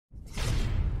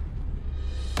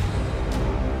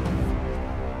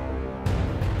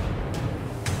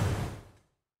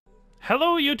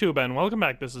Hello YouTube and welcome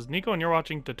back. This is Nico and you're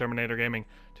watching Terminator Gaming.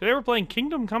 Today we're playing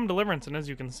Kingdom Come Deliverance, and as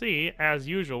you can see, as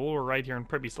usual, we're right here in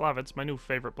Pribyslavitz, my new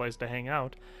favorite place to hang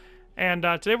out. And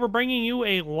today we're bringing you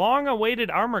a long-awaited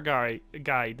armor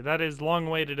guide. That is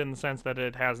long-awaited in the sense that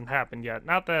it hasn't happened yet.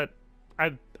 Not that...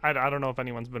 I don't know if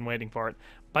anyone's been waiting for it.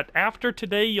 But after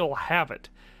today, you'll have it.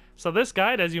 So this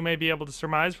guide, as you may be able to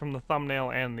surmise from the thumbnail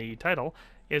and the title,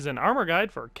 is an armor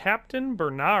guide for Captain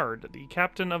Bernard, the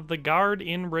captain of the guard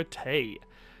in Rattay.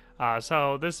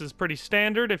 So this is pretty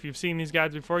standard. If you've seen these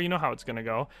guides before, you know how it's going to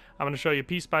go. I'm going to show you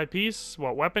piece by piece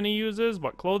what weapon he uses,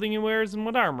 what clothing he wears, and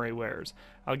what armor he wears.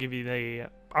 I'll give you the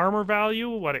armor value,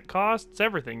 what it costs,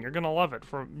 everything. You're going to love it.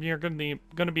 You're going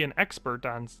to be an expert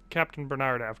on Captain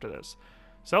Bernard after this.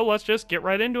 So let's just get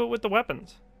right into it with the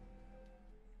weapons.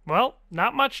 Well,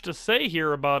 not much to say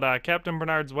here about Captain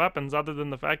Bernard's weapons other than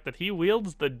the fact that he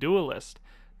wields the Duelist.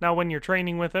 Now, when you're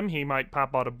training with him, he might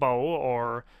pop out a bow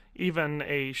or even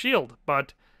a shield,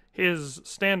 but his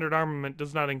standard armament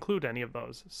does not include any of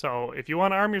those. So, if you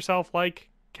want to arm yourself like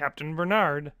Captain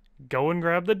Bernard, go and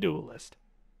grab the Duelist.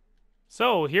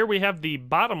 So, here we have the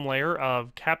bottom layer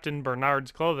of Captain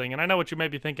Bernard's clothing, and I know what you may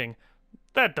be thinking.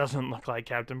 That doesn't look like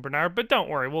Captain Bernard, but don't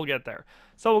worry, we'll get there.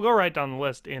 So we'll go right down the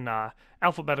list in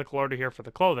alphabetical order here for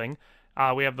the clothing.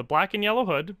 We have the black and yellow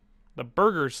hood, the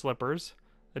burger slippers,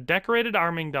 the decorated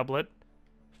arming doublet,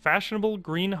 fashionable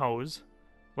green hose,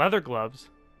 leather gloves,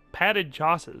 padded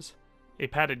chausses, a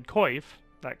padded coif,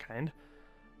 that kind,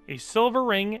 a silver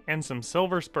ring, and some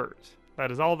silver spurs.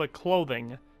 That is all the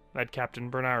clothing that Captain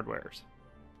Bernard wears.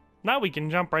 Now we can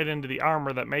jump right into the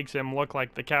armor that makes him look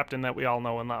like the captain that we all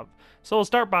know and love. So we'll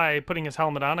start by putting his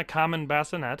helmet on, a common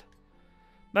bassinet.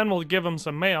 Then we'll give him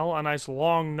some mail, a nice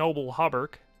long noble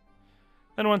hauberk.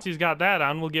 Then once he's got that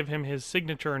on, we'll give him his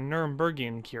signature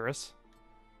Nurembergian cuirass.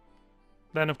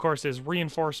 Then of course his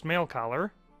reinforced mail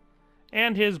collar.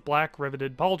 And his black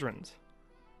riveted pauldrons.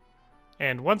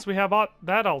 And once we have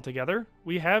that all together,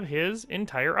 we have his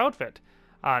entire outfit.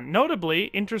 Notably,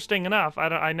 interesting enough,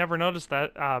 I never noticed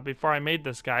that before I made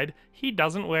this guide, he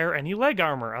doesn't wear any leg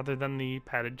armor other than the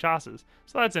padded chausses.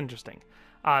 So that's interesting.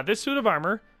 This suit of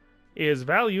armor is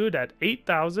valued at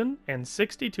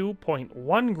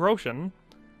 8,062.1 groschen.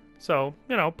 So,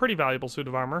 you know, pretty valuable suit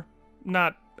of armor.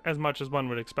 Not as much as one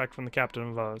would expect from the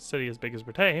captain of a city as big as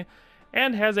Rattay.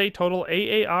 And has a total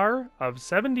AAR of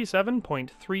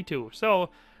 77.32.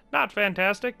 So, not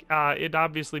fantastic. It'd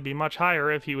obviously be much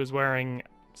higher if he was wearing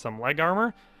some leg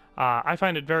armor. I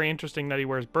find it very interesting that he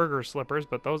wears burger slippers,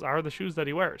 but those are the shoes that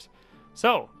he wears.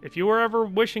 So, if you were ever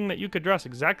wishing that you could dress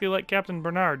exactly like Captain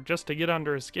Bernard just to get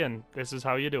under his skin, this is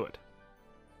how you do it.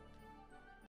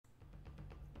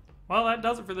 Well, that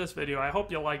does it for this video. I hope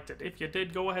you liked it. If you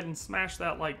did, go ahead and smash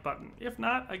that like button. If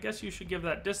not, I guess you should give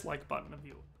that dislike button a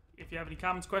view. If you have any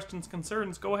comments, questions,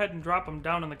 concerns, go ahead and drop them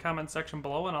down in the comments section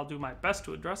below, and I'll do my best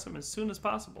to address them as soon as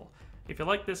possible. If you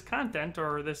like this content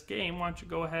or this game, why don't you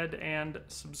go ahead and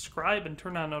subscribe and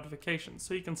turn on notifications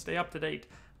so you can stay up to date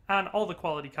on all the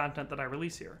quality content that I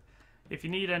release here. If you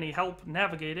need any help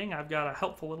navigating, I've got a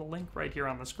helpful little link right here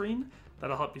on the screen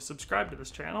that'll help you subscribe to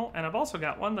this channel, and I've also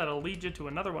got one that'll lead you to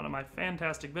another one of my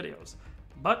fantastic videos.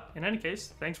 But in any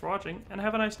case, thanks for watching, and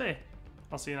have a nice day.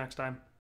 I'll see you next time.